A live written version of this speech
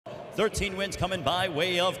13 wins coming by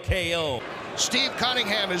way of KO. Steve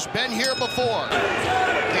Cunningham has been here before.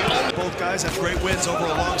 Both guys have great wins over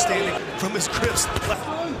a long-standing from his grips.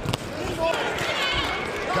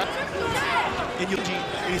 And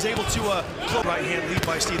he's able to close right-hand lead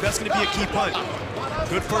by Steve. That's going to be a key punch.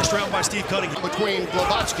 Good first round by Steve Cunningham. Between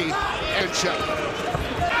GLOWACKI and Chuck.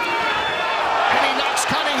 And he knocks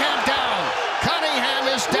Cunningham down. Cunningham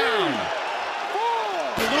is down.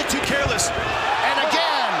 A little too careless. And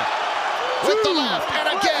again, with the left, and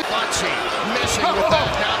again. GLOWACKI missing with that.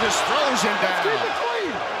 Now just throws him down.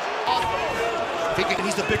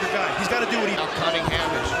 He's the bigger guy. He's got to do what he does. Cunningham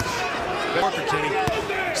is worker, Kenny.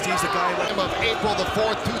 Steve's the guy of April the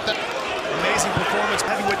 4th, 2000. Amazing performance,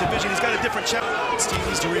 heavyweight division. He's got a different challenge. Steve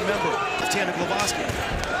needs to remember Tana GLOWACKI.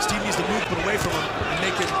 Steve needs to move it away from him and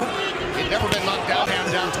make it. He's never been knocked down,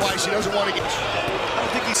 hand down twice. He doesn't want to get. I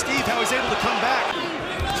don't think he's Steve, how he's able to come back.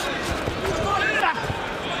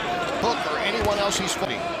 Hook or anyone else he's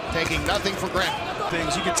fighting, taking nothing for granted.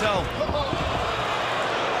 Things you can tell.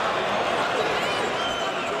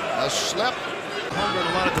 A slip. Hunger and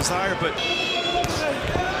a lot of desire, but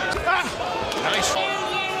nice.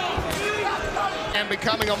 And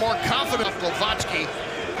becoming a more confident GLOWACKI.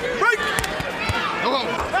 Break!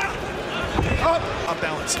 Off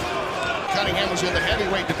balance. Cunningham was in the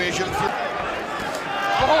heavyweight division.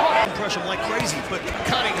 Crush him like crazy, but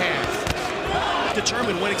Cunningham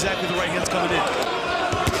determined when exactly the right hand's coming in.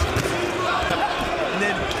 And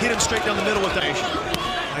then hit him straight down the middle with that.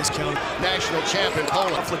 Nice count. National champion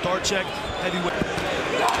Poland. Flick guard check, heavyweight.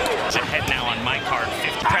 It's ahead now on my card.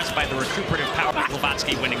 50 pressed by the recuperative power.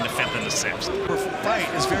 GLOWACKI winning the 5th and the 6th. Her fight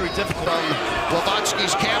is very difficult. From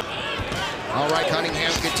GLOWACKI's camp. All right,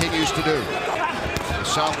 Cunningham continues to do.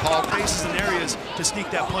 Southpaw places and areas to sneak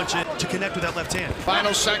that punch in, to connect with that left hand.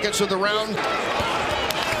 Final seconds of the round.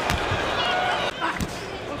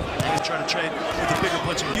 He's trying to trade with a bigger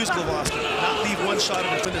punch and use GLOWACKI, not leave one shot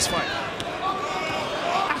at him in this fight.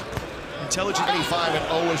 Intelligent. 25-0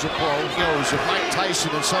 as a pro. Goes of Mike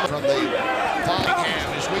Tyson and some from the Cunningham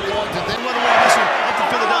as we go into then run away this one up to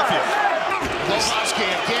Philadelphia. GLOWACKI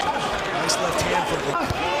again. Nice left hand from him.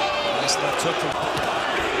 Nice left hook from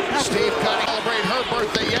Steve Cunningham celebrated her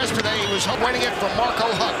birthday yesterday. He was winning it from Marco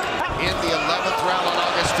Huck in the 11th round on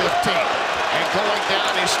August 15th. And going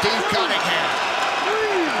down is Steve Cunningham.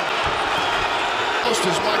 Just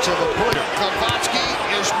as much of a puncher. GLOWACKI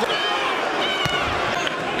is.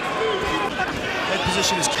 Head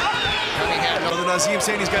position is Cunningham. Brother Nazim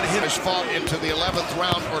saying he's got to hit. Has fought into the 11th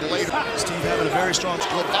round or later. Steve having a very strong.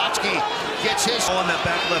 GLOWACKI gets his on that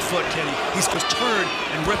back left foot, Kenny. He's just turned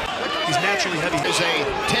and ripped. He's naturally heavy. Is a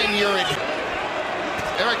 10-year.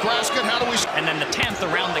 Eric Raskin, how do we? And then the 10th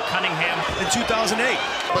around the Cunningham in 2008.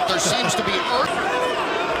 But there seems to be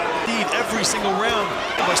Steve every single round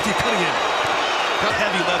by Steve Cunningham. Got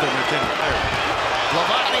heavy leather, there, Kenny.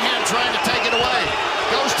 Cunningham trying to take it away.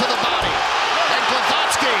 Goes to the body. And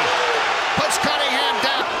GLOWACKI puts Cunningham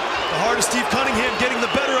down. The heart of Steve Cunningham getting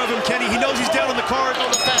the better of him, Kenny. He knows he's down on the card.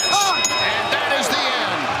 On the fence. And that is the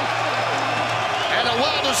end. And a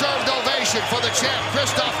well-deserved ovation for the champ,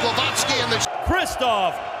 KRZYSZTOF GLOWACKI and the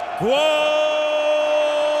KRZYSZTOF GLOWACKI.